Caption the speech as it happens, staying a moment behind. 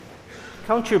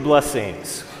Count your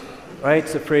blessings, right?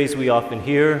 It's a phrase we often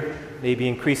hear, maybe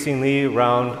increasingly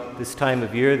around this time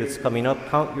of year that's coming up.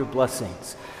 Count your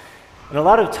blessings. And a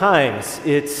lot of times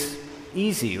it's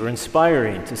easy or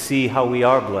inspiring to see how we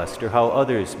are blessed or how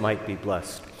others might be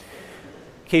blessed.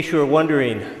 In case you were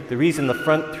wondering, the reason the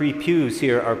front three pews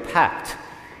here are packed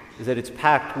is that it's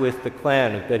packed with the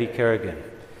clan of Betty Kerrigan.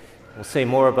 We'll say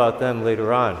more about them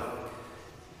later on.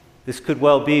 This could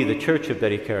well be the church of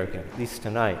Betty Kerrigan, at least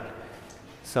tonight,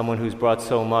 someone who's brought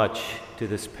so much to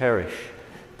this parish.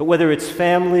 But whether it's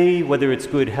family, whether it's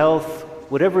good health,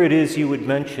 whatever it is you would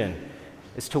mention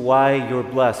as to why you're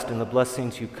blessed and the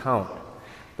blessings you count,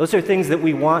 those are things that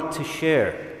we want to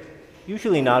share,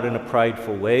 usually not in a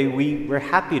prideful way. We're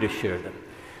happy to share them.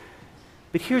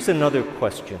 But here's another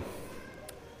question.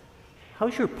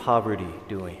 How's your poverty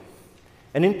doing?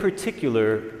 And in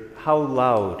particular, how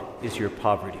loud is your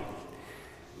poverty?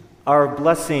 Our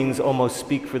blessings almost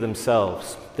speak for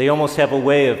themselves. They almost have a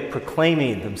way of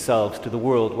proclaiming themselves to the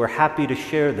world. We're happy to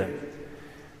share them.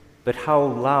 But how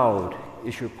loud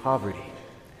is your poverty?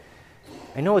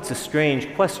 I know it's a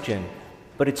strange question,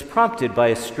 but it's prompted by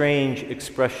a strange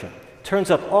expression. It turns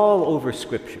up all over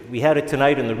Scripture. We had it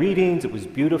tonight in the readings. It was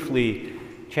beautifully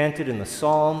chanted in the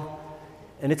psalm.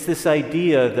 And it's this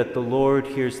idea that the Lord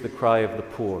hears the cry of the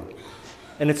poor.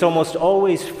 And it's almost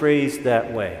always phrased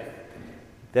that way,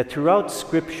 that throughout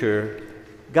Scripture,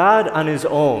 God on his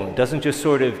own doesn't just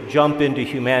sort of jump into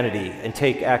humanity and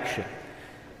take action.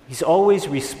 He's always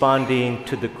responding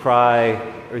to the cry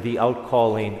or the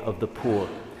outcalling of the poor.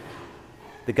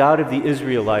 The God of the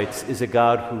Israelites is a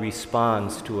God who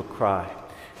responds to a cry.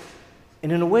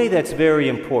 And in a way that's very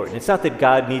important. It's not that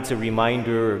God needs a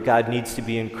reminder or God needs to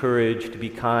be encouraged to be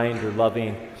kind or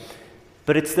loving,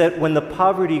 but it's that when the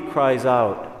poverty cries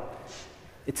out,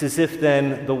 it's as if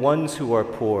then the ones who are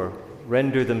poor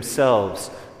render themselves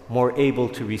more able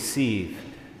to receive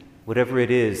whatever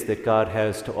it is that God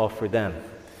has to offer them.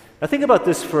 Now think about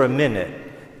this for a minute.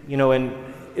 And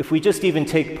if we just even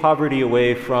take poverty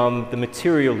away from the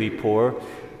materially poor,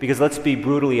 because let's be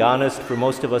brutally honest, for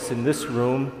most of us in this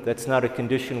room, that's not a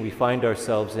condition we find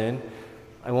ourselves in.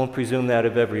 I won't presume that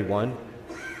of everyone.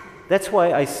 That's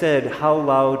why I said, how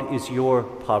loud is your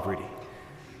poverty?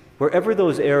 Wherever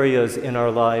those areas in our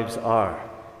lives are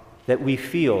that we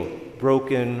feel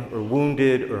broken or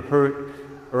wounded or hurt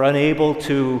or unable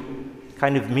to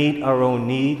kind of meet our own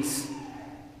needs,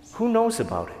 who knows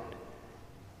about it?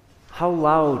 How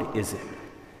loud is it?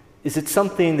 Is it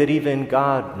something that even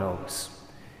God knows?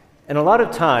 And a lot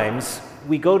of times,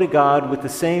 we go to God with the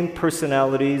same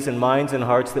personalities and minds and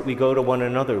hearts that we go to one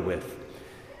another with.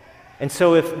 And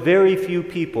so if very few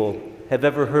people have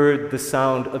ever heard the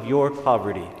sound of your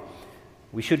poverty,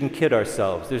 we shouldn't kid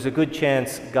ourselves. There's a good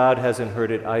chance God hasn't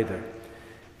heard it either,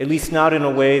 at least not in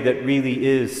a way that really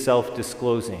is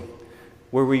self-disclosing,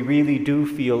 where we really do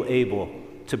feel able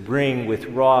to bring with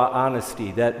raw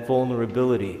honesty that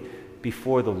vulnerability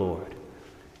before the Lord.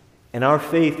 And our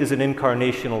faith is an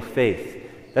incarnational faith.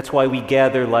 That's why we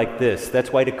gather like this.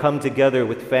 That's why to come together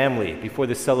with family before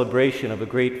the celebration of a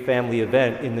great family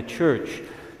event in the church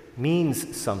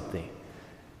means something.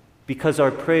 Because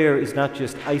our prayer is not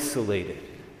just isolated.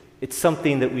 It's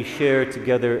something that we share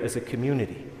together as a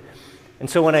community. And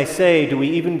so when I say, do we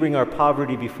even bring our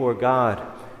poverty before God,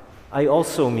 I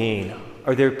also mean,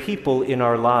 are there people in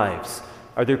our lives?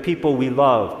 Are there people we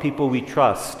love, people we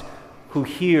trust, who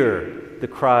hear the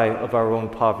cry of our own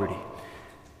poverty?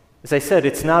 As I said,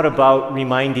 it's not about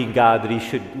reminding God that he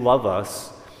should love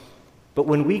us, but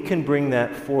when we can bring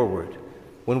that forward,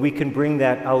 when we can bring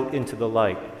that out into the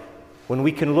light, when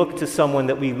we can look to someone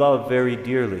that we love very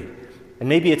dearly, and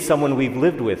maybe it's someone we've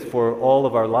lived with for all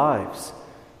of our lives.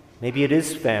 Maybe it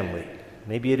is family.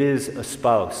 Maybe it is a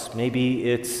spouse. Maybe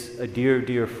it's a dear,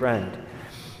 dear friend.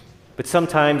 But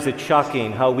sometimes it's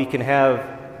shocking how we can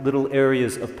have little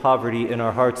areas of poverty in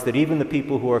our hearts that even the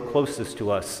people who are closest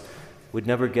to us would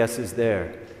never guess is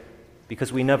there,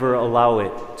 because we never allow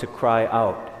it to cry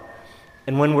out.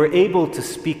 And when we're able to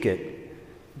speak it,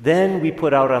 then we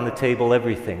put out on the table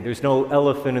everything. There's no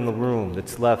elephant in the room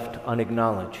that's left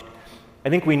unacknowledged. I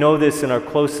think we know this in our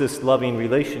closest loving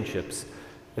relationships.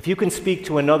 If you can speak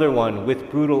to another one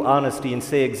with brutal honesty and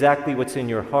say exactly what's in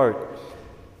your heart,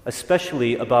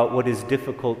 especially about what is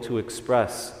difficult to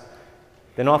express,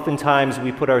 then oftentimes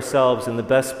we put ourselves in the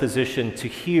best position to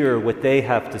hear what they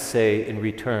have to say in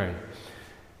return.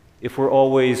 If we're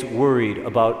always worried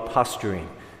about posturing,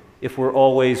 if we're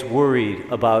always worried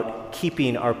about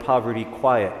keeping our poverty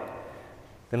quiet,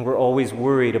 then we're always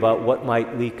worried about what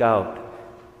might leak out.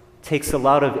 It takes a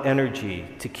lot of energy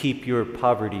to keep your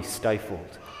poverty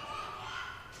stifled.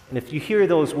 And if you hear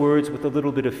those words with a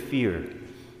little bit of fear,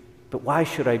 but why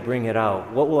should I bring it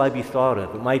out? What will I be thought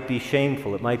of? It might be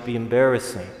shameful. It might be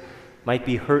embarrassing. It might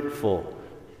be hurtful.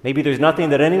 Maybe there's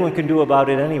nothing that anyone can do about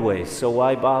it anyway, so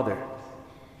why bother?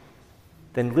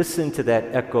 Then listen to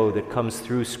that echo that comes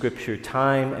through Scripture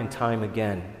time and time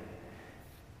again.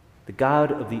 The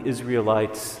God of the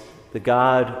Israelites, the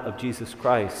God of Jesus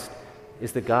Christ,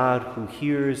 is the God who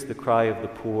hears the cry of the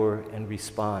poor and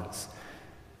responds.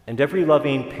 And every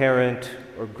loving parent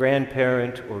or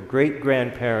grandparent or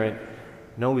great-grandparent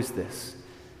knows this.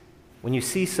 When you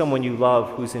see someone you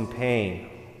love who's in pain,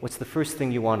 what's the first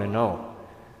thing you want to know?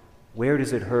 Where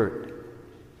does it hurt?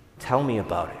 Tell me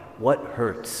about it. What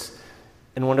hurts?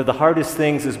 And one of the hardest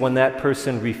things is when that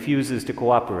person refuses to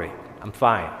cooperate. I'm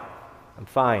fine,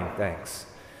 thanks.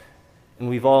 And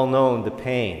we've all known the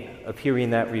pain of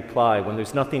hearing that reply when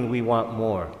there's nothing we want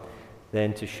more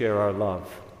than to share our love.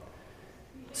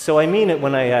 So I mean it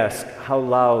when I ask, how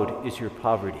loud is your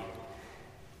poverty?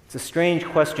 It's a strange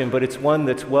question, but it's one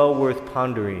that's well worth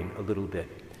pondering a little bit.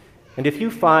 And if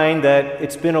you find that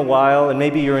it's been a while, and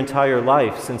maybe your entire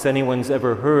life, since anyone's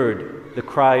ever heard the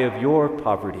cry of your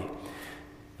poverty,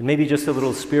 and maybe just a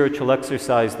little spiritual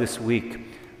exercise this week,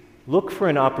 look for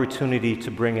an opportunity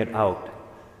to bring it out.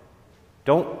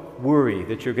 Don't worry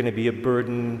that you're going to be a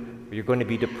burden, or you're going to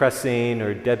be depressing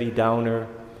or Debbie Downer.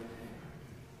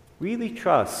 Really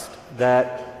trust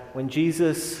that when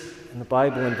Jesus in the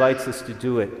Bible invites us to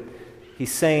do it,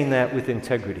 he's saying that with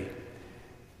integrity.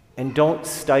 And don't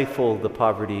stifle the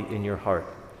poverty in your heart.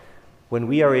 When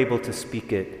we are able to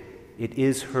speak it, it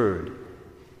is heard,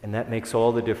 and that makes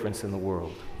all the difference in the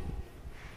world.